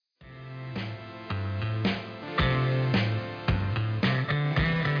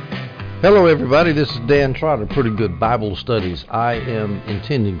Hello everybody, this is Dan Trotter, Pretty Good Bible Studies. I am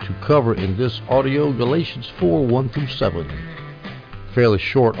intending to cover in this audio Galatians 4, 1 through 7. Fairly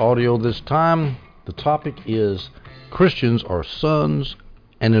short audio this time. The topic is Christians are sons,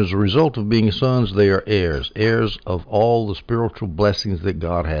 and as a result of being sons, they are heirs. Heirs of all the spiritual blessings that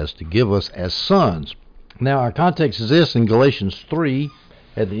God has to give us as sons. Now our context is this: in Galatians 3,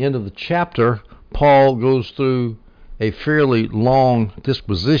 at the end of the chapter, Paul goes through a fairly long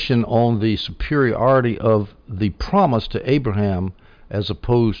disposition on the superiority of the promise to Abraham as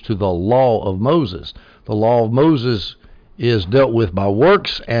opposed to the law of Moses. The law of Moses is dealt with by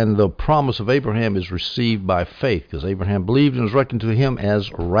works, and the promise of Abraham is received by faith, because Abraham believed and was reckoned to him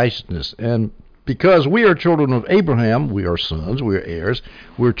as righteousness. And because we are children of Abraham, we are sons, we are heirs,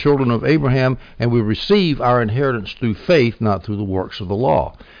 we're children of Abraham, and we receive our inheritance through faith, not through the works of the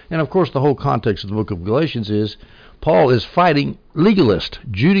law. And of course the whole context of the book of Galatians is Paul is fighting legalists,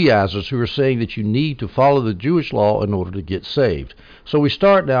 Judaizers, who are saying that you need to follow the Jewish law in order to get saved. So we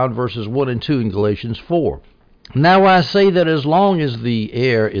start now in verses 1 and 2 in Galatians 4. Now I say that as long as the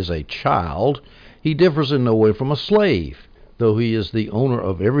heir is a child, he differs in no way from a slave, though he is the owner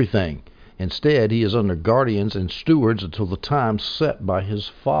of everything. Instead, he is under guardians and stewards until the time set by his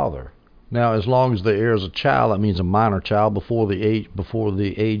father. Now, as long as the heir is a child, that means a minor child before the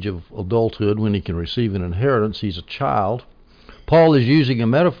age of adulthood, when he can receive an inheritance, he's a child. Paul is using a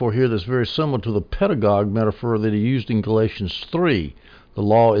metaphor here that's very similar to the pedagogue metaphor that he used in Galatians 3. The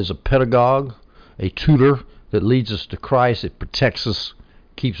law is a pedagogue, a tutor that leads us to Christ. It protects us,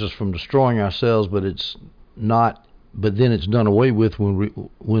 keeps us from destroying ourselves, but then it's done away with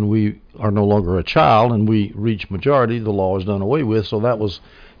when we are no longer a child and we reach majority. The law is done away with. So that was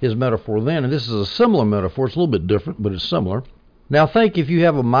his metaphor then, and this is a similar metaphor. It's a little bit different, but it's similar. Now think if you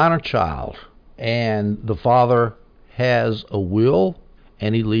have a minor child and the father has a will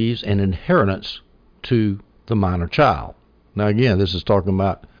and he leaves an inheritance to the minor child. Now again, this is talking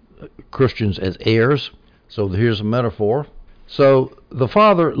about Christians as heirs. So here's a metaphor. So the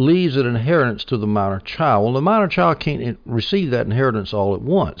father leaves an inheritance to the minor child. Well, the minor child can't receive that inheritance all at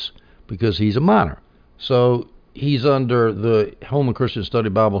once because he's a minor. So he's under the Holman Christian Study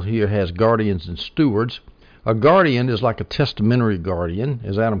Bible here has guardians and stewards. A guardian is like a testamentary guardian.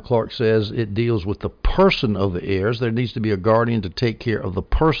 As Adam Clark says, it deals with the person of the heirs. There needs to be a guardian to take care of the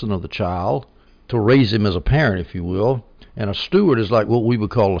person of the child, to raise him as a parent, if you will. And a steward is like what we would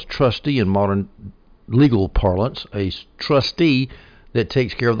call a trustee in modern legal parlance, a trustee that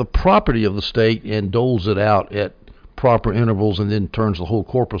takes care of the property of the state and doles it out at proper intervals and then turns the whole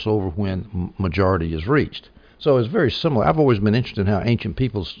corpus over when majority is reached. So it's very similar. I've always been interested in how ancient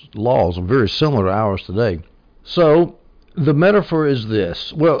people's laws are very similar to ours today. So the metaphor is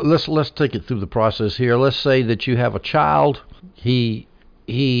this. Well, let's take it through the process here. Let's say that you have a child.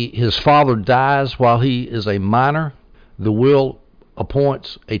 His father dies while he is a minor. The will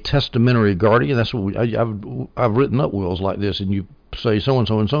appoints a testamentary guardian. That's what I've written up wills like this, and you say so and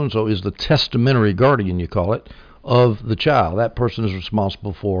so and so and so is the testamentary guardian, you call it, of the child. That person is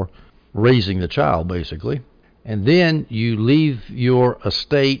responsible for raising the child, basically. And then you leave your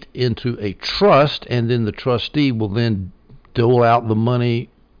estate into a trust, and then the trustee will then dole out the money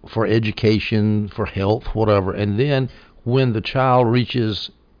for education, for health, whatever. And then when the child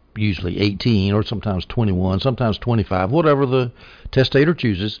reaches usually 18 or sometimes 21, sometimes 25, whatever the testator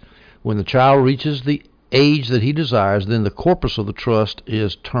chooses, when the child reaches the age that he desires, then the corpus of the trust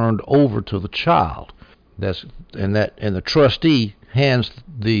is turned over to the child. And the trustee hands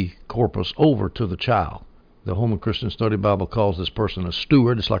the corpus over to the child. The Holman Christian Study Bible calls this person a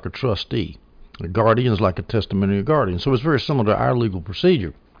steward. It's like a trustee. A guardian is like a testamentary guardian. So it's very similar to our legal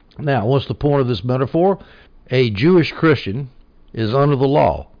procedure. Now, what's the point of this metaphor? A Jewish Christian is under the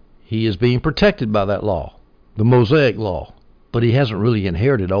law. He is being protected by that law, the Mosaic law, but he hasn't really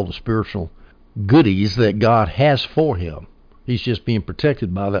inherited all the spiritual goodies that God has for him. He's just being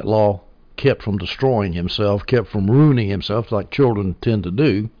protected by that law, kept from destroying himself, kept from ruining himself like children tend to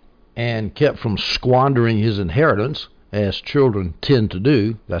do, and kept from squandering his inheritance as children tend to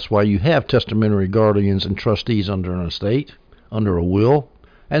do. That's why you have testamentary guardians and trustees under an estate, under a will.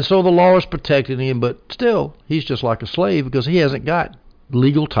 And so the law is protecting him, but still, he's just like a slave because he hasn't got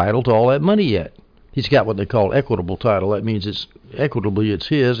legal title to all that money yet. He's got what they call equitable title. That means it's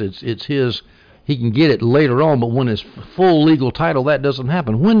his. It's his. He can get it later on, but when his full legal title, that doesn't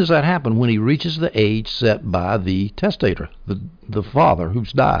happen. When does that happen? When he reaches the age set by the testator, the father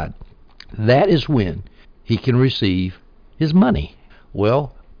who's died. That is when he can receive his money.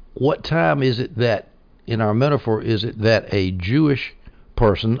 Well, what time is it that, in our metaphor, is it that a Jewish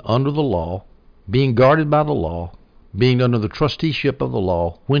person under the law, being guarded by the law, being under the trusteeship of the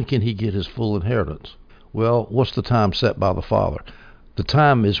law, when can he get his full inheritance? Well, what's the time set by the Father? The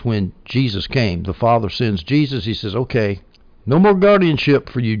time is when Jesus came. The Father sends Jesus. He says, okay, no more guardianship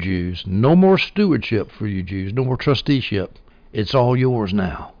for you Jews, no more stewardship for you Jews, no more trusteeship. It's all yours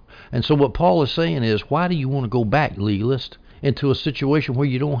now. And so what Paul is saying is, why do you want to go back, legalist, into a situation where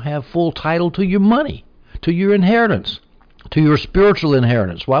you don't have full title to your money, to your inheritance, to your spiritual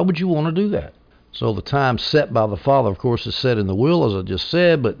inheritance? Why would you want to do that? So the time set by the Father, of course, is set in the will, as I just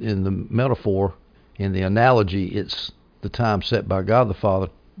said, but in the metaphor, in the analogy, it's the time set by God the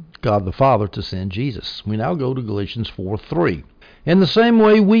Father to send Jesus. We now go to Galatians 4:3. In the same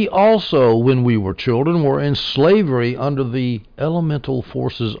way, we also, when we were children, were in slavery under the elemental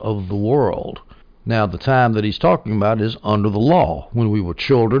forces of the world. Now, the time that he's talking about is under the law. When we were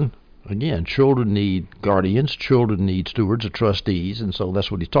children, again, children need guardians, children need stewards or trustees, and so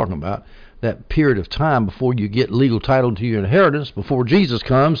that's what he's talking about. That period of time before you get legal title to your inheritance, before Jesus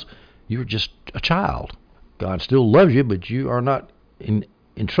comes, you're just a child. God still loves you, but you are not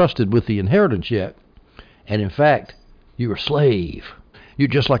entrusted with the inheritance yet. And in fact, you're a slave. You're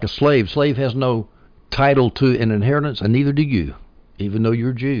just like a slave. Slave has no title to an inheritance, and neither do you, even though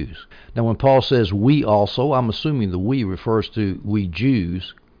you're Jews. Now, when Paul says we also, I'm assuming the we refers to we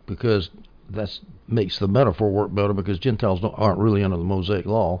Jews, because that makes the metaphor work better, because Gentiles aren't really under the Mosaic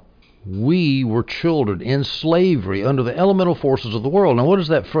law. We were children in slavery under the elemental forces of the world. Now, what does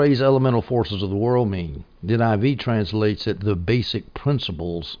that phrase, elemental forces of the world, mean? The NIV translates it, the basic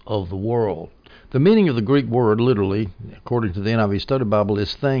principles of the world. The meaning of the Greek word, literally, according to the NIV Study Bible,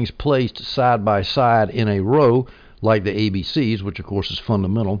 is things placed side by side in a row, like the ABCs, which of course is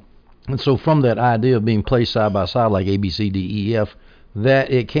fundamental. And so from that idea of being placed side by side like A, B, C, D, E, F,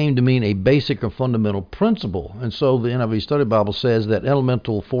 that it came to mean a basic or fundamental principle. And so the NIV Study Bible says that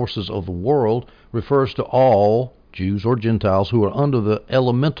elemental forces of the world refers to all Jews or Gentiles who are under the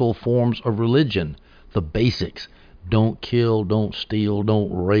elemental forms of religion, the basics. Don't kill, don't steal, don't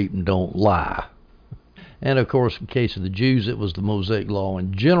rape, and don't lie. And of course, in the case of the Jews, it was the Mosaic law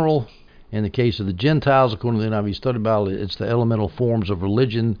in general. In the case of the Gentiles, according to the NIV Study Bible, it's the elemental forms of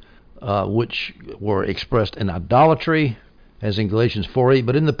religion which were expressed in idolatry, as in Galatians 4:8.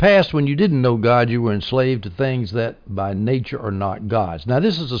 But in the past, when you didn't know God, you were enslaved to things that by nature are not God's. Now,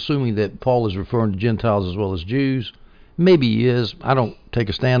 this is assuming that Paul is referring to Gentiles as well as Jews. Maybe he is. I don't take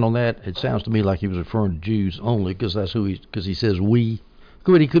a stand on that. It sounds to me like he was referring to Jews only, because that's because he says we.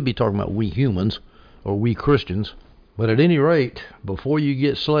 He could be talking about we humans or we Christians. But at any rate, before you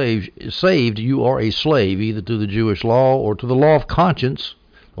get saved, you are a slave either to the Jewish law or to the law of conscience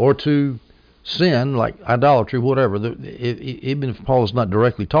or to sin, like idolatry, whatever. Even if Paul is not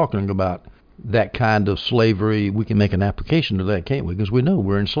directly talking about that kind of slavery, we can make an application to that, can't we? Because we know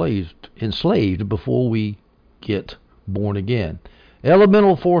we're enslaved before we get born again.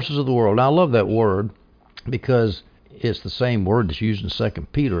 Elemental forces of the world. Now, I love that word because it's the same word that's used in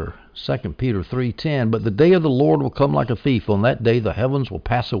 2 Peter 3:10. But the day of the Lord will come like a thief. On that day the heavens will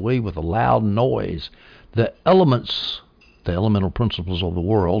pass away with a loud noise. The elements, the elemental principles of the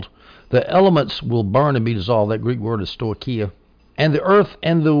world, the elements will burn and be dissolved. That Greek word is stoicheia. And the earth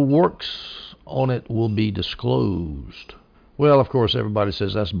and the works on it will be disclosed. Well, of course, everybody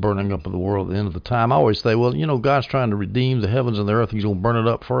says that's burning up of the world at the end of the time. I always say, well, God's trying to redeem the heavens and the earth. He's going to burn it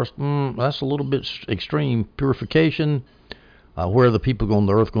up first. That's a little bit extreme. Purification. Where are the people on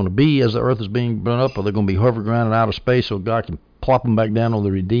the earth going to be as the earth is being burned up? Are they going to be hovering around in outer space so God can plop them back down on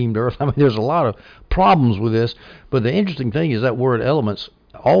the redeemed earth? I mean, there's a lot of problems with this. But the interesting thing is that word elements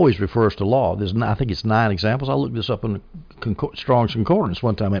always refers to law. I think it's 9 examples. I looked this up in Strong's Concordance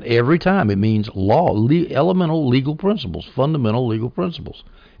one time, and every time it means law, elemental legal principles, fundamental legal principles.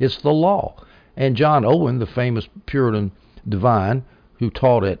 It's the law. And John Owen, the famous Puritan divine who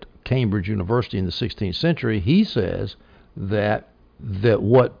taught at Cambridge University in the 16th century, he says that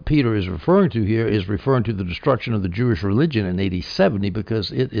what Peter is referring to here is referring to the destruction of the Jewish religion in AD 70, because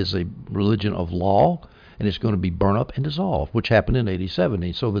it is a religion of law, and it's going to be burned up and dissolved, which happened in AD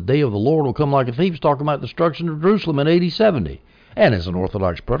 70. So the day of the Lord will come like a thief, talking about the destruction of Jerusalem in AD 70. And as an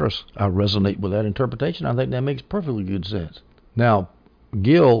Orthodox preterist, I resonate with that interpretation. I think that makes perfectly good sense. Now,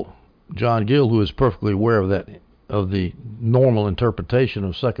 John Gill, who is perfectly aware of the normal interpretation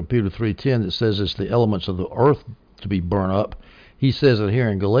of 2 Peter 3:10 that says it's the elements of the earth to be burned up, he says it here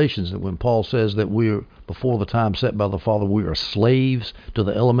in Galatians, that when Paul says that we're, before the time set by the Father, we are slaves to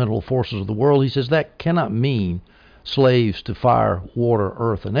the elemental forces of the world, he says that cannot mean slaves to fire, water,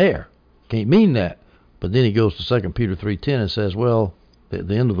 earth, and air. Can't mean that. But then he goes to 2 Peter 3:10 and says, well, at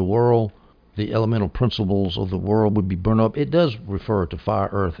the end of the world, the elemental principles of the world would be burned up. It does refer to fire,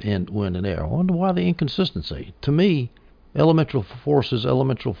 earth, and wind, and air. I wonder why the inconsistency. To me, elemental forces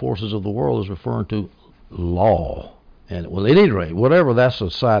of the world is referring to law. And well, at any rate, whatever, that's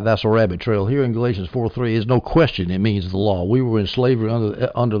a rabbit trail. Here in Galatians 4:3 is no question. It means the law. We were in slavery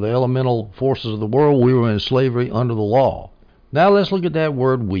under the elemental forces of the world. We were in slavery under the law. Now let's look at that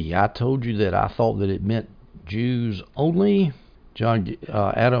word "we." I told you that I thought that it meant Jews only. John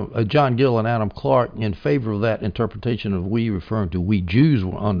Gill and Adam Clark in favor of that interpretation of "we," referring to we Jews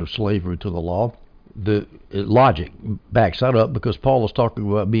were under slavery to the law. The logic backs that up because Paul is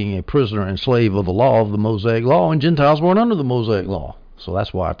talking about being a prisoner and slave of the law, of the Mosaic law, and Gentiles weren't under the Mosaic law. So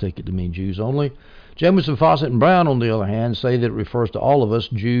that's why I take it to mean Jews only. Jamison, Fawcett, and Brown, on the other hand, say that it refers to all of us,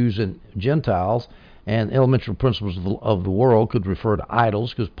 Jews and Gentiles, and elemental principles of the world could refer to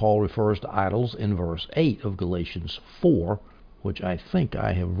idols, because Paul refers to idols in verse 8 of Galatians 4, which I think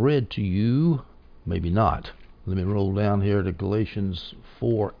I have read to you. Maybe not. Let me roll down here to Galatians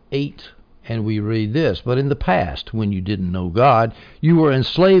 4:8, and we read this. But in the past, when you didn't know God, you were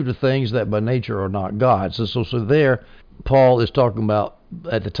enslaved to things that by nature are not God. So there, Paul is talking about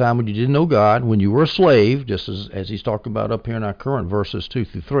at the time when you didn't know God, when you were a slave, just as he's talking about up here in our current verses 2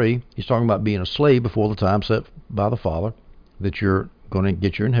 through 3. He's talking about being a slave before the time set by the Father, that you're going to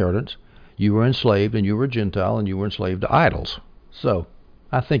get your inheritance. You were enslaved, and you were a Gentile, and you were enslaved to idols. So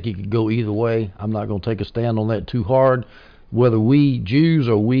I think it could go either way. I'm not going to take a stand on that too hard. Whether we Jews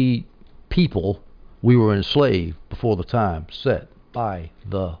or we people, we were enslaved before the time set by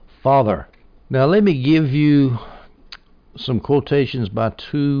the Father. Now let me give you some quotations by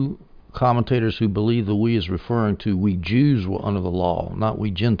two commentators who believe the "we" is referring to we Jews were under the law, not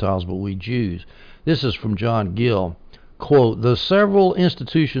we Gentiles, but we Jews. This is from John Gill. Quote, "The several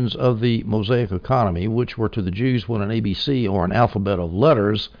institutions of the Mosaic economy, which were to the Jews what an ABC or an alphabet of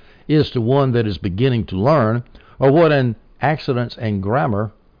letters is to one that is beginning to learn, or what an accidence and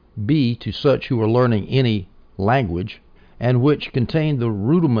grammar be to such who are learning any language, and which contain the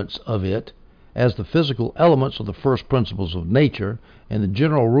rudiments of it, as the physical elements are the first principles of nature, and the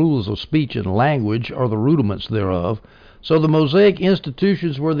general rules of speech and language are the rudiments thereof. So the Mosaic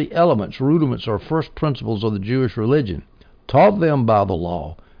institutions were the elements, rudiments, or first principles of the Jewish religion, taught them by the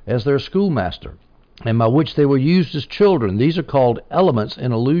law as their schoolmaster, and by which they were used as children. These are called elements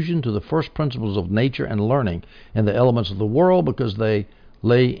in allusion to the first principles of nature and learning, and the elements of the world because they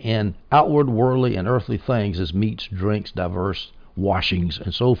lay in outward worldly and earthly things as meats, drinks, diverse washings,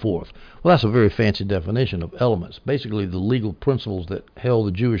 and so forth." Well, that's a very fancy definition of elements. Basically, the legal principles that held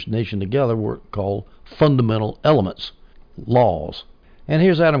the Jewish nation together were called fundamental elements, laws. And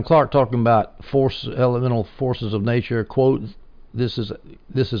here's Adam Clark talking about elemental forces of nature. Quote, this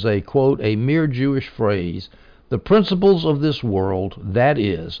is a, quote, "a mere Jewish phrase, the principles of this world, that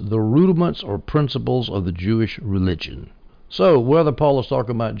is, the rudiments or principles of the Jewish religion." So whether Paul is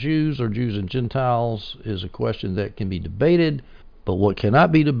talking about Jews or Jews and Gentiles is a question that can be debated, but what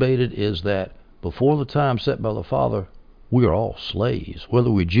cannot be debated is that before the time set by the Father, we are all slaves.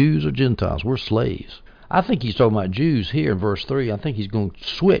 Whether we're Jews or Gentiles, we're slaves. I think he's talking about Jews here in verse 3. I think he's going to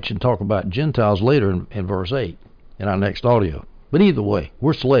switch and talk about Gentiles later in verse 8 in our next audio. But either way,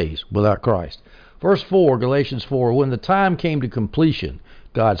 we're slaves without Christ. Verse 4, Galatians 4, "When the time came to completion,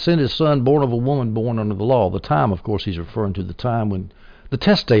 God sent his Son, born of a woman, born under the law." The time, of course, he's referring to the time when the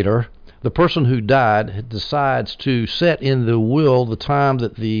testator, the person who died, decides to set in the will the time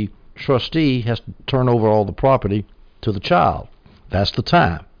that the trustee has to turn over all the property to the child. That's the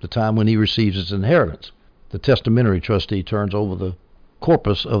time when he receives his inheritance. The testamentary trustee turns over the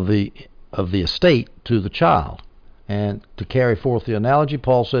corpus of the estate to the child. And to carry forth the analogy,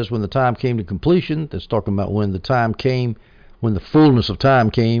 Paul says when the time came to completion, that's talking about when the time came, when the fullness of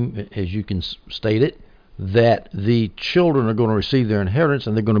time came, as you can state it, that the children are going to receive their inheritance,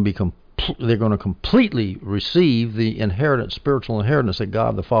 and they're going to completely receive the inheritance, spiritual inheritance that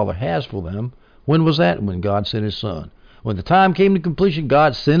God the Father has for them. When was that? When God sent his Son. When the time came to completion,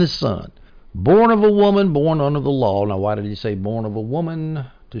 God sent his Son, born of a woman, born under the law. Now, why did he say born of a woman?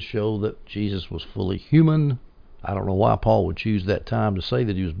 To show that Jesus was fully human. I don't know why Paul would choose that time to say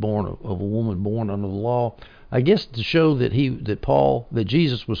that he was born of a woman born under the law. I guess to show that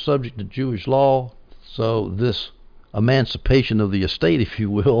Jesus was subject to Jewish law. So this emancipation of the estate, if you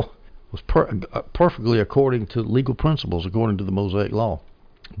will, was perfectly according to legal principles, according to the Mosaic law.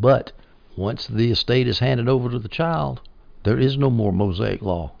 But once the estate is handed over to the child, there is no more Mosaic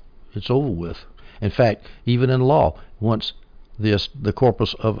law. It's over with. In fact, even in law, once the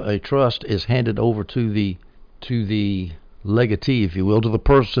corpus of a trust is handed over to the legatee, if you will, to the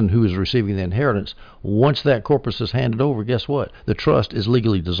person who is receiving the inheritance. Once that corpus is handed over, guess what? The trust is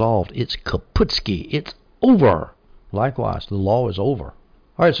legally dissolved. It's kaputski. It's over. Likewise, the law is over.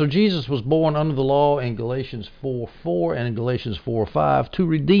 All right, so Jesus was born under the law in Galatians 4:4 and in Galatians 4:5 to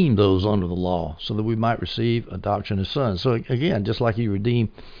redeem those under the law so that we might receive adoption as sons. So again, just like you redeem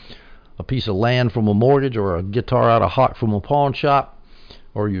a piece of land from a mortgage or a guitar out of hock from a pawn shop,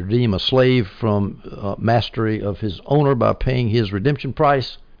 or you redeem a slave from mastery of his owner by paying his redemption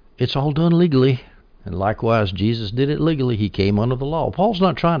price, it's all done legally. And likewise, Jesus did it legally. He came under the law. Paul's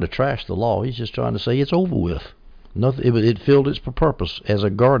not trying to trash the law. He's just trying to say it's over with. Nothing, it filled its purpose as a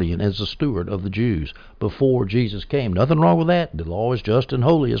guardian, as a steward of the Jews before Jesus came. Nothing wrong with that. The law is just and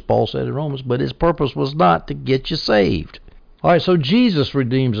holy, as Paul said in Romans, but its purpose was not to get you saved. All right, so Jesus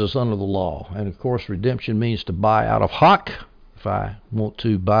redeems us under the law. And, of course, redemption means to buy out of hock. If I want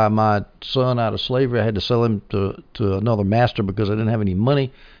to buy my son out of slavery, I had to sell him to another master because I didn't have any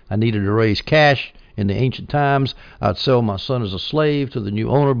money. I needed to raise cash. In the ancient times, I'd sell my son as a slave to the new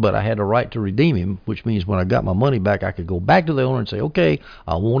owner, but I had a right to redeem him, which means when I got my money back, I could go back to the owner and say, okay,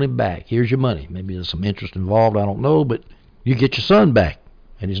 I want him back. Here's your money. Maybe there's some interest involved, I don't know, but you get your son back,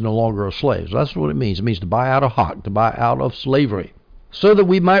 and he's no longer a slave. So that's what it means. It means to buy out of hock, to buy out of slavery, so that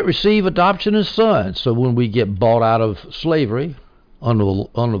we might receive adoption as sons. So when we get bought out of slavery under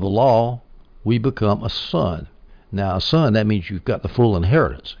the law, we become a son. Now, a son, that means you've got the full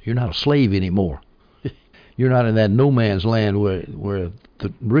inheritance. You're not a slave anymore. You're not in that no man's land where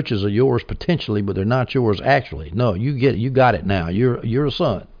the riches are yours potentially, but they're not yours actually. No, you got it now. You're a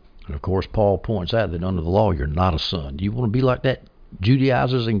son. And of course, Paul points out that under the law, you're not a son. Do you want to be like that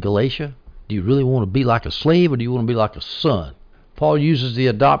Judaizers in Galatia? Do you really want to be like a slave, or do you want to be like a son? Paul uses the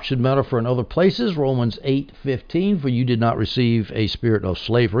adoption metaphor in other places. Romans 8:15, for you did not receive a spirit of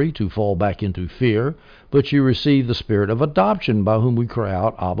slavery to fall back into fear, but you received the spirit of adoption, by whom we cry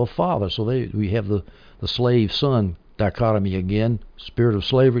out, Abba, Father. So we have the slave-son dichotomy again. Spirit of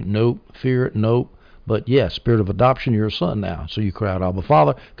slavery, nope. Fear, nope. But yes, spirit of adoption, you're a son now. So you cry out, Abba,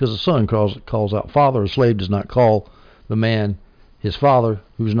 Father, because the son calls out Father. A slave does not call the man his father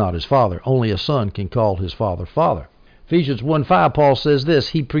who's not his father. Only a son can call his father, Father. Ephesians 1:5, Paul says this,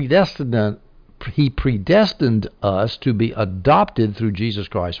 He predestined us to be adopted through Jesus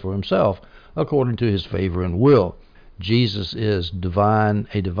Christ for himself, according to his favor and will. Jesus is a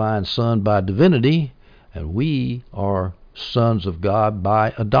divine son by divinity, and we are sons of God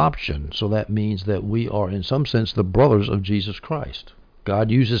by adoption. So that means that we are, in some sense, the brothers of Jesus Christ.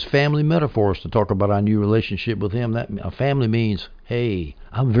 God uses family metaphors to talk about our new relationship with him. That a family means, hey,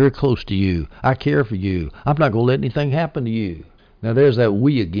 I'm very close to you. I care for you. I'm not going to let anything happen to you. Now there's that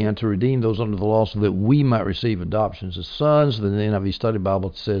we again, to redeem those under the law so that we might receive adoptions as sons. The NIV Study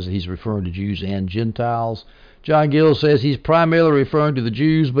Bible says he's referring to Jews and Gentiles. John Gill says he's primarily referring to the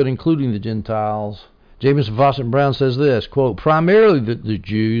Jews, but including the Gentiles. Jamieson, Fausset, and Brown says this, quote, primarily the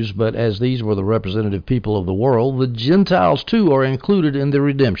Jews, but as these were the representative people of the world, the Gentiles too are included in the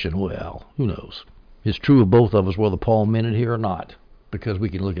redemption. Well, who knows? It's true of both of us whether Paul meant it here or not, because we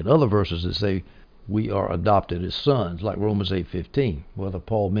can look at other verses that say we are adopted as sons, like Romans 8:15, whether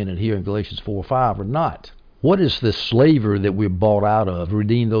Paul meant it here in Galatians 4:5 or not. What is this slavery that we're bought out of?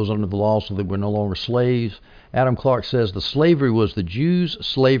 Redeem those under the law so that we're no longer slaves. Adam Clark says the slavery was the Jews'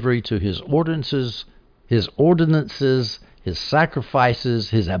 slavery to his ordinances, his sacrifices,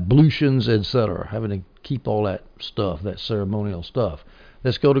 his ablutions, etc. Having to keep all that stuff, that ceremonial stuff.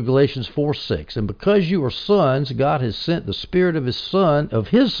 Let's go to Galatians 4:6. And because you are sons, God has sent the Spirit of His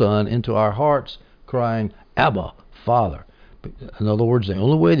Son into our hearts, crying, Abba, Father. In other words, the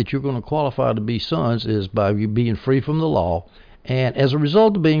only way that you're going to qualify to be sons is by you being free from the law. And as a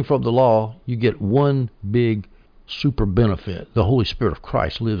result of being from the law, you get one big super benefit. The Holy Spirit of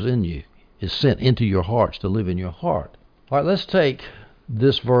Christ lives in you, is sent into your hearts to live in your heart. All right, let's take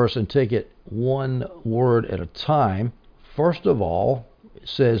this verse and take it one word at a time. First of all, it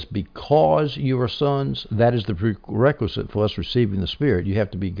says, because you are sons, that is the prerequisite for us receiving the Spirit. You have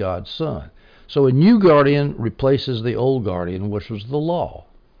to be God's son. So a new guardian replaces the old guardian, which was the law.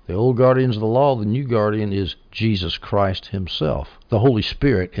 The old guardian is the law. The new guardian is Jesus Christ himself, the Holy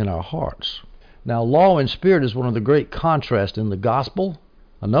Spirit in our hearts. Now, law and spirit is one of the great contrasts in the gospel.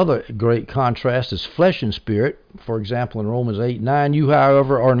 Another great contrast is flesh and spirit. For example, in Romans 8:9, you,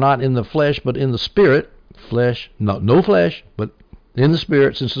 however, are not in the flesh, but in the Spirit. Flesh, no flesh, but in the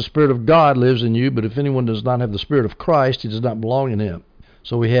Spirit, since the Spirit of God lives in you. But if anyone does not have the Spirit of Christ, he does not belong in him.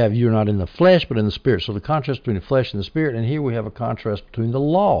 So we have, you're not in the flesh, but in the Spirit. So the contrast between the flesh and the Spirit. And here we have a contrast between the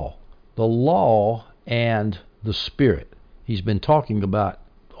law and the Spirit. He's been talking about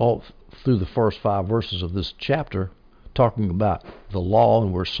all through the first 5 verses of this chapter, talking about the law,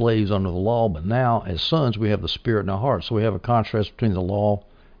 and we're slaves under the law, but now as sons we have the Spirit in our hearts. So we have a contrast between the law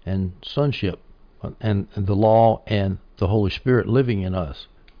and sonship, and the law and the Holy Spirit living in us.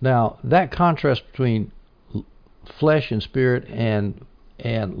 Now that contrast between flesh and spirit and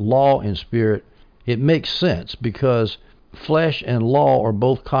law and spirit, it makes sense, because flesh and law are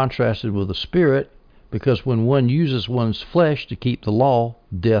both contrasted with the Spirit, because when one uses one's flesh to keep the law,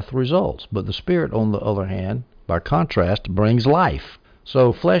 death results. But the Spirit, on the other hand, by contrast, brings life.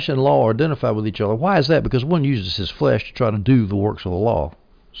 So flesh and law are identified with each other. Why is that? Because one uses his flesh to try to do the works of the law.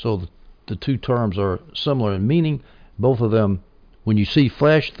 So the two terms are similar in meaning. Both of them, when you see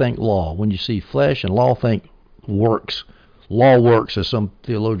flesh, think law. When you see flesh and law, think works. Law works, as some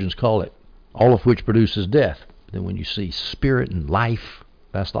theologians call it, all of which produces death. Then when you see spirit and life,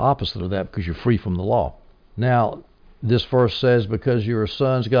 that's the opposite of that, because you're free from the law. Now, this verse says, because you are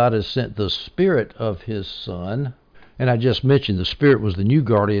sons, God has sent the Spirit of His Son. And I just mentioned the Spirit was the new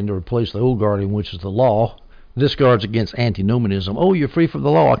guardian to replace the old guardian, which is the law. This guards against antinomianism. Oh, you're free from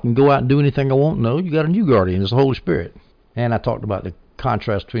the law, I can go out and do anything I want. No, you got a new guardian, it's the Holy Spirit. And I talked about the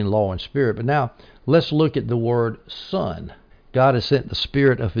contrast between law and spirit. But now, let's look at the word Son. God has sent the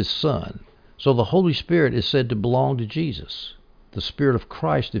Spirit of His Son. So the Holy Spirit is said to belong to Jesus, the Spirit of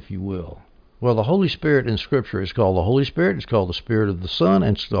Christ, if you will. Well, the Holy Spirit in Scripture is called the Holy Spirit, it's called the Spirit of the Son,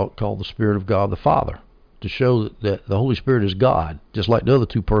 and it's called the Spirit of God the Father, to show that the Holy Spirit is God, just like the other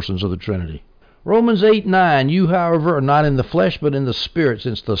two persons of the Trinity. Romans 8:9, you, however, are not in the flesh, but in the Spirit,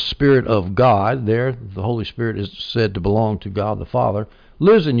 since the Spirit of God, there, the Holy Spirit is said to belong to God the Father,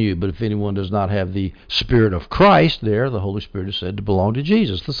 lives in you. But if anyone does not have the Spirit of Christ, there, the Holy Spirit is said to belong to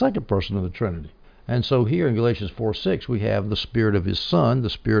Jesus, the second person of the Trinity. And so here in Galatians 4:6, we have the Spirit of His Son, the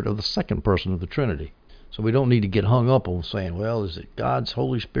Spirit of the second person of the Trinity. So we don't need to get hung up on saying, well, is it God's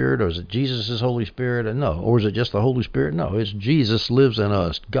Holy Spirit, or is it Jesus' Holy Spirit? And no. Or is it just the Holy Spirit? No, it's Jesus lives in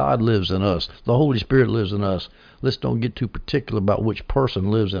us. God lives in us. The Holy Spirit lives in us. Let's don't get too particular about which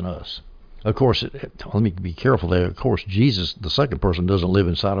person lives in us. Of course, let me be careful there. Of course, Jesus, the second person, doesn't live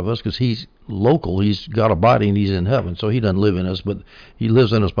inside of us, because He's local. He's got a body and He's in heaven, so He doesn't live in us, but He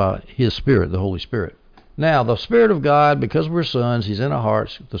lives in us by His Spirit, the Holy Spirit. Now, the Spirit of God, because we're sons, He's in our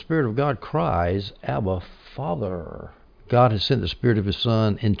hearts. The Spirit of God cries, Abba, Father. God has sent the Spirit of His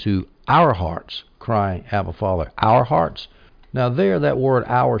Son into our hearts, crying, Abba, Father. Our hearts. Now there, that word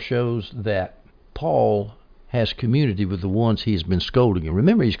our shows that Paul has community with the ones he's been scolding. And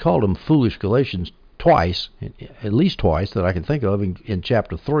remember, he's called them foolish Galatians twice, at least twice that I can think of in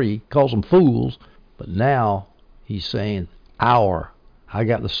chapter 3. He calls them fools, but now he's saying, our. I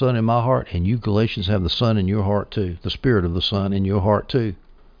got the Son in my heart, and you Galatians have the Son in your heart too, the Spirit of the Son in your heart too.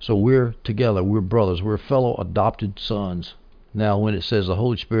 So we're together, we're brothers, we're fellow adopted sons. Now when it says the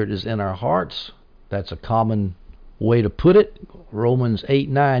Holy Spirit is in our hearts, that's a common way to put it. Romans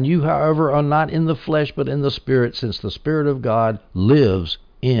 8:9, you, however, are not in the flesh, but in the Spirit, since the Spirit of God lives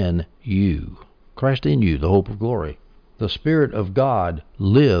in you. Christ in you, the hope of glory. The Spirit of God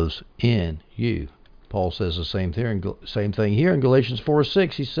lives in you. Paul says the same thing here in Galatians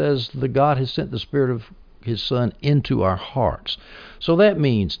 4:6. He says that God has sent the Spirit of His Son into our hearts. So that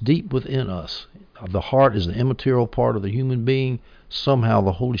means deep within us, the heart is the immaterial part of the human being. Somehow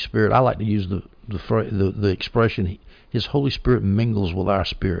the Holy Spirit, I like to use the expression, His Holy Spirit mingles with our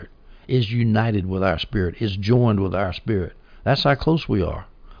spirit, is united with our spirit, is joined with our spirit. That's how close we are.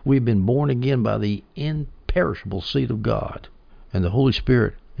 We've been born again by the imperishable seed of God, and the Holy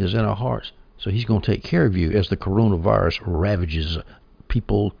Spirit is in our hearts. So He's going to take care of you as the coronavirus ravages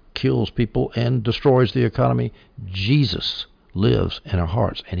people, kills people, and destroys the economy. Jesus lives in our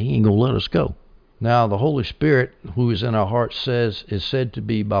hearts, and He ain't going to let us go. Now, the Holy Spirit, who is in our hearts, is said to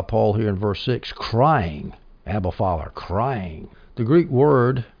be, by Paul here in verse 6, crying, Abba, Father, crying. The Greek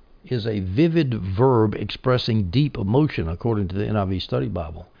word is a vivid verb expressing deep emotion, according to the NIV Study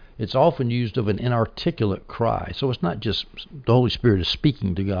Bible. It's often used of an inarticulate cry. So it's not just the Holy Spirit is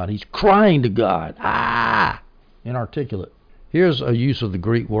speaking to God. He's crying to God. Inarticulate. Here's a use of the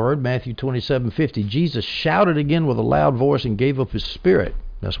Greek word, Matthew 27:50. Jesus shouted again with a loud voice and gave up His spirit.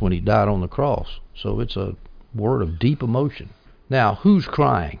 That's when He died on the cross. So it's a word of deep emotion. Now, who's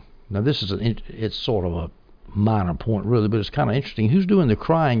crying? Now, this is it's sort of a minor point, really, but it's kind of interesting. Who's doing the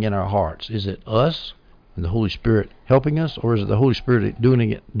crying in our hearts? Is it us and the Holy Spirit helping us, or is it the Holy Spirit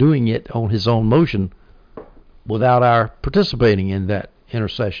doing it on His own motion without our participating in that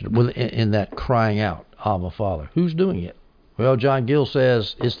intercession, in that crying out, Abba, Father? Who's doing it? Well, John Gill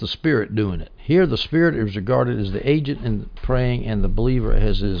says it's the Spirit doing it. Here, the Spirit is regarded as the agent in praying and the believer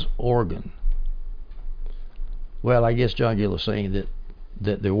as his organ. Well, I guess John Gill is saying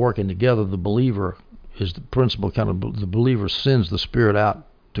that they're working together. The believer is the principle, kind of the believer sends the Spirit out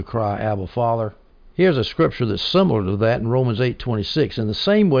to cry, Abba, Father. Here's a scripture that's similar to that in Romans 8:26. In the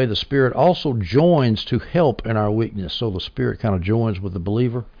same way, the Spirit also joins to help in our weakness. So the Spirit kind of joins with the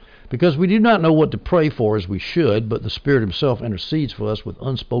believer. Because we do not know what to pray for as we should, but the Spirit himself intercedes for us with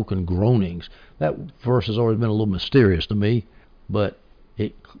unspoken groanings. That verse has always been a little mysterious to me, but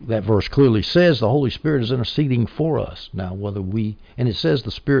that verse clearly says the Holy Spirit is interceding for us. Now, and it says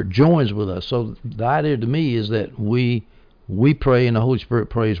the Spirit joins with us. So the idea to me is that we pray and the Holy Spirit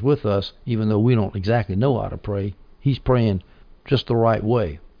prays with us, even though we don't exactly know how to pray. He's praying just the right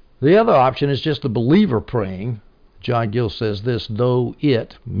way. The other option is just the believer praying. John Gill says this, though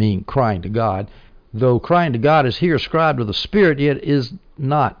it, meaning crying to God, though crying to God is here ascribed to the Spirit, yet is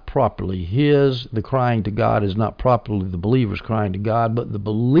not properly his. The crying to God is not properly the believer's crying to God, but the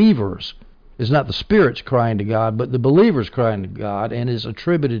believer's is not the Spirit's crying to God, but the believer's crying to God, and is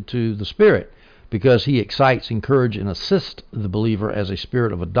attributed to the Spirit, because he excites, encourages, and assists the believer as a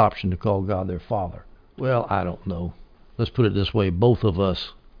spirit of adoption to call God their Father. Well, I don't know. Let's put it this way. Both of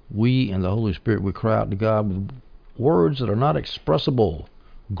us, we and the Holy Spirit, we cry out to God with words that are not expressible,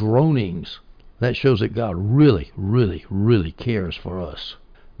 groanings. That shows that God really, really, really cares for us.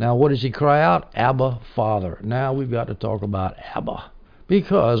 Now, what does he cry out? Abba, Father. Now we've got to talk about Abba,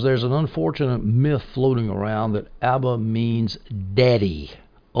 because there's an unfortunate myth floating around that Abba means daddy.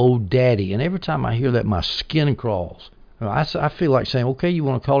 Oh, daddy. And every time I hear that, my skin crawls. I feel like saying, okay, you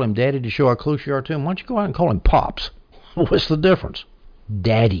want to call him daddy to show how close you are to him? Why don't you go out and call him Pops? What's the difference?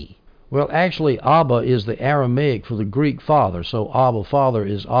 Daddy. Well, actually, Abba is the Aramaic for the Greek father. So Abba, Father,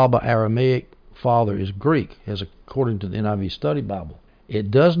 is Abba Aramaic, Father is Greek, as according to the NIV Study Bible.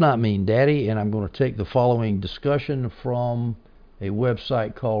 It does not mean daddy, and I'm going to take the following discussion from a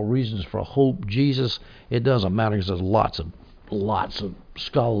website called Reasons for Hope Jesus. It doesn't matter because there's lots of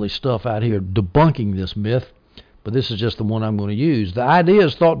scholarly stuff out here debunking this myth, but this is just the one I'm going to use. The idea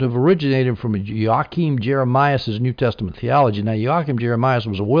is thought to have originated from Joachim Jeremias' New Testament theology. Now, Joachim Jeremias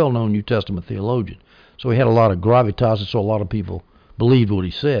was a well-known New Testament theologian, so he had a lot of gravitas, and so a lot of people believed what he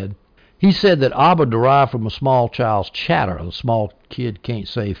said. He said that Abba derived from a small child's chatter. A small kid can't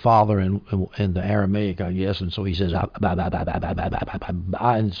say father in the Aramaic, I guess, and so he says,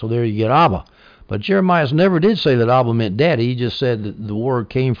 and so there you get Abba. But Jeremias never did say that Abba meant daddy. He just said that the word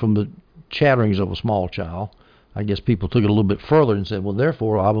came from the chatterings of a small child. I guess people took it a little bit further and said, well,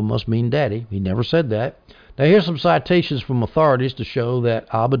 therefore, Abba must mean daddy. He never said that. Now, here's some citations from authorities to show that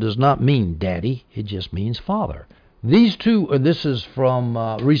Abba does not mean daddy. It just means father. These two, this is from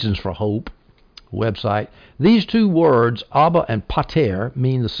Reasons for Hope website. These two words, Abba and Pater,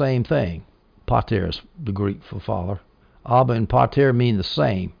 mean the same thing. Pater is the Greek for father. Abba and Pater mean the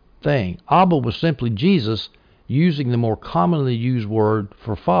same thing. Abba was simply Jesus using the more commonly used word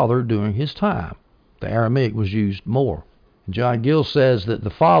for father during his time. The Aramaic was used more. John Gill says that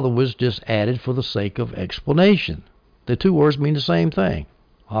the father was just added for the sake of explanation. The two words mean the same thing.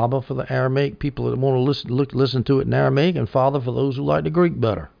 Abba for the Aramaic people that want to listen to it in Aramaic, and Father for those who like the Greek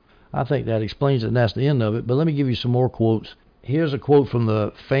better. I think that explains it, and that's the end of it. But let me give you some more quotes. Here's a quote from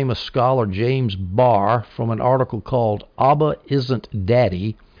the famous scholar James Barr from an article called Abba Isn't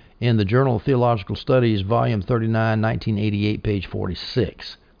Daddy in the Journal of Theological Studies, Volume 39, 1988, page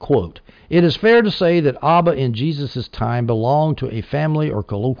 46. Quote, it is fair to say that Abba in Jesus' time belonged to a family or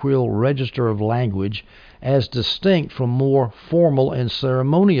colloquial register of language as distinct from more formal and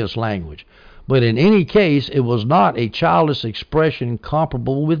ceremonious language. But in any case, it was not a childish expression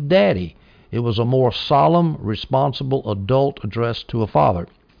comparable with daddy. It was a more solemn, responsible adult addressed to a father.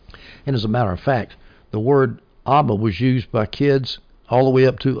 And as a matter of fact, the word Abba was used by kids all the way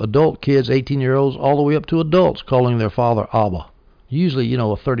up to adult kids, 18-year-olds, all the way up to adults calling their father Abba. Usually, a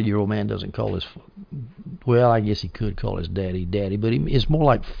 30-year-old man doesn't call his, well, I guess he could call his daddy, but it's more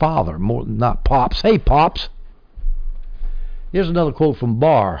like father, more not pops. Hey, pops. Here's another quote from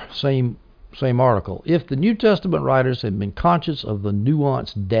Barr, same article. If the New Testament writers had been conscious of the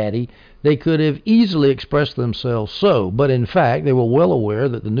nuanced daddy, they could have easily expressed themselves so, but in fact, they were well aware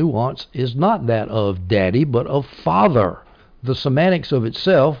that the nuance is not that of daddy, but of father. The semantics of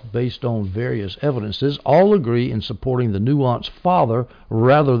itself, based on various evidences, all agree in supporting the nuanced father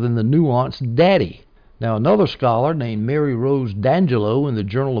rather than the nuanced daddy. Now, another scholar named Mary Rose D'Angelo in the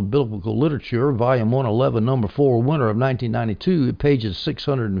Journal of Biblical Literature, Volume 111, Number 4, Winter of 1992, at pages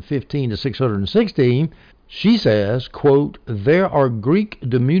 615 to 616, she says, quote, there are Greek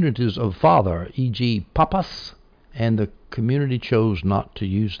diminutives of father, e.g. papas, and the community chose not to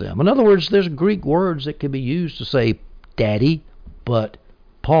use them. In other words, there's Greek words that can be used to say daddy, but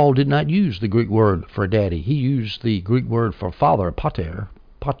Paul did not use the Greek word for daddy. He used the Greek word for father, pater,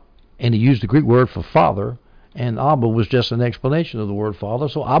 And he used the Greek word for father, and Abba was just an explanation of the word father.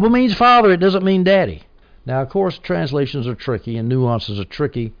 So Abba means father, it doesn't mean daddy. Now, of course, translations are tricky and nuances are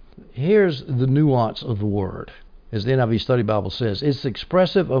tricky. Here's the nuance of the word. As the NIV Study Bible says, it's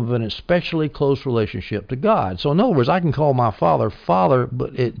expressive of an especially close relationship to God. So in other words, I can call my father, Father,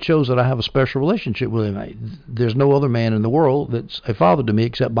 but it shows that I have a special relationship with him. There's no other man in the world that's a father to me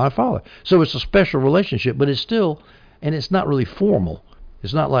except my father. So it's a special relationship, but it's still, and it's not really formal.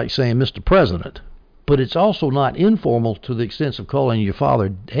 It's not like saying Mr. President, but it's also not informal to the extent of calling your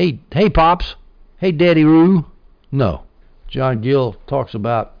father, hey Pops, hey Daddy Roo. No. John Gill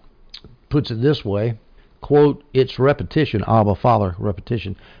puts it this way, quote, its repetition, Abba, Father,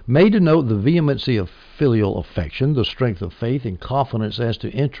 repetition, may denote the vehemency of filial affection, the strength of faith and confidence as to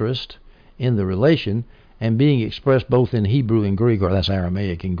interest in the relation, and being expressed both in Hebrew and Greek, or that's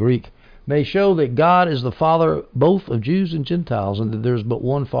Aramaic and Greek, may show that God is the Father both of Jews and Gentiles, and that there's but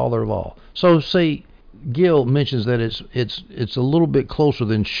one Father of all. So, see, Gill mentions that it's a little bit closer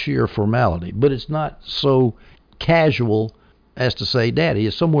than sheer formality, but it's not so casual as to say Daddy.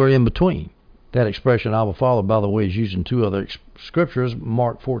 It's somewhere in between. That expression, Abba Father, by the way, is used in two other scriptures,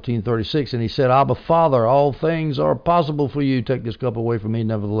 Mark 14:36, and he said, Abba Father, all things are possible for you. Take this cup away from me,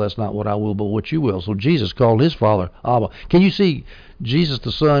 nevertheless, not what I will, but what you will. So Jesus called his Father Abba. Can you see Jesus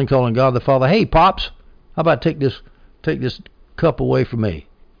the Son calling God the Father, hey, Pops, how about take this cup away from me?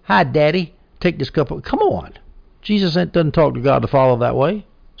 Hi, Daddy, take this cup away. Come on. Jesus doesn't talk to God the Father that way,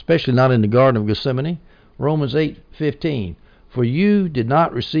 especially not in the Garden of Gethsemane. Romans 8:15. For you did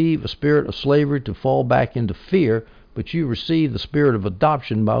not receive a spirit of slavery to fall back into fear, but you received the spirit of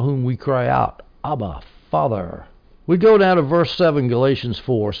adoption by whom we cry out, Abba, Father. We go down to verse 7, Galatians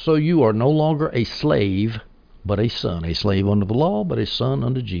 4. So you are no longer a slave, but a son. A slave under the law, but a son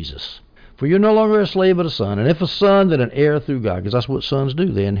under Jesus. For you're no longer a slave, but a son. And if a son, then an heir through God. Because that's what sons do.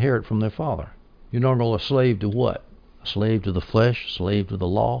 They inherit from their father. You're no longer a slave to what? A slave to the flesh, slave to the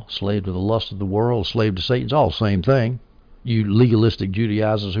law, slave to the lust of the world, slave to Satan. It's all the same thing. You legalistic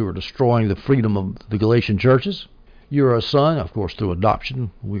Judaizers who are destroying the freedom of the Galatian churches. You're a son, of course, through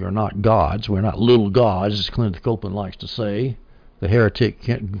adoption. We are not gods. We're not little gods, as Kenneth Copeland likes to say. The heretic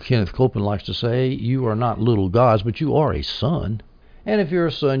Kenneth Copeland likes to say, you are not little gods, but you are a son. And if you're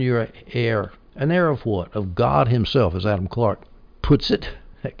a son, you're an heir. An heir of what? Of God himself, as Adam Clark puts it.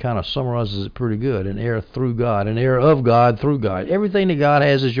 That kind of summarizes it pretty good. An heir through God, an heir of God through God. Everything that God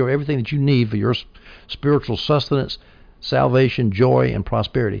has is everything that you need for your spiritual sustenance, salvation, joy, and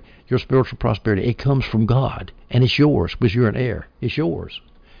prosperity. Your spiritual prosperity, it comes from God, and it's yours because you're an heir. It's yours.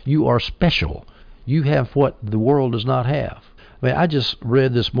 You are special. You have what the world does not have. I just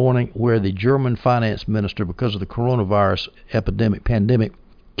read this morning where the German finance minister, because of the coronavirus pandemic,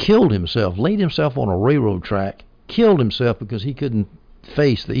 killed himself, laid himself on a railroad track, killed himself because he couldn't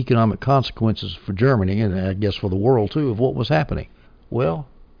face the economic consequences for Germany, and I guess for the world too, of what was happening. Well,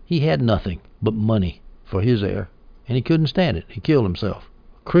 he had nothing but money for his heir. And he couldn't stand it. He killed himself.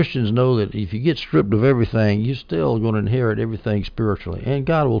 Christians know that if you get stripped of everything, you're still going to inherit everything spiritually. And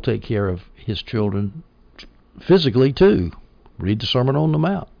God will take care of his children physically too. Read the Sermon on the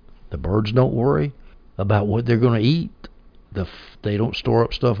Mount. The birds don't worry about what they're going to eat. They don't store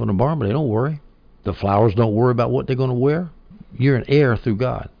up stuff in the barn, but they don't worry. The flowers don't worry about what they're going to wear. You're an heir through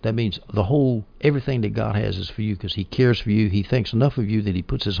God. That means everything that God has is for you because he cares for you. He thinks enough of you that he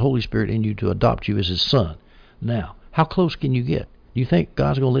puts his Holy Spirit in you to adopt you as his son. Now, how close can you get? Do you think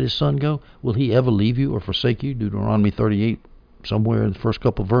God's going to let his son go? Will he ever leave you or forsake you? Deuteronomy 38, somewhere in the first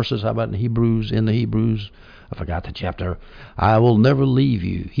couple of verses. How about in the Hebrews? I forgot the chapter. I will never leave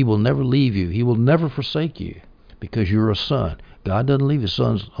you. He will never leave you. He will never forsake you because you're a son. God doesn't leave his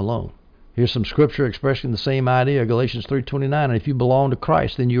sons alone. Here's some scripture expressing the same idea, Galatians 3:29. And if you belong to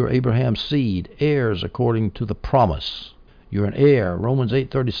Christ, then you are Abraham's seed, heirs according to the promise. You're an heir, Romans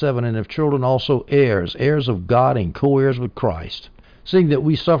 8:37, and if children also heirs, heirs of God and co-heirs with Christ, seeing that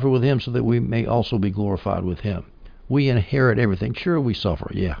we suffer with him so that we may also be glorified with him. We inherit everything. Sure, we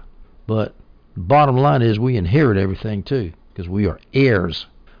suffer, yeah. But the bottom line is we inherit everything too, because we are heirs.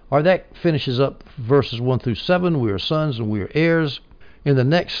 All right, that finishes up verses 1 through 7. We are sons and we are heirs. In the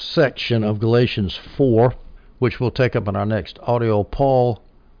next section of Galatians 4, which we'll take up in our next audio, Paul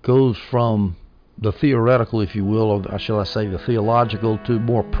goes from the theoretical, if you will, or shall I say the theological, to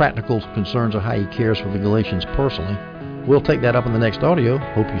more practical concerns of how he cares for the Galatians personally. We'll take that up in the next audio.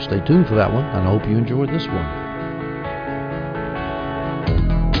 Hope you stay tuned for that one, and I hope you enjoyed this one.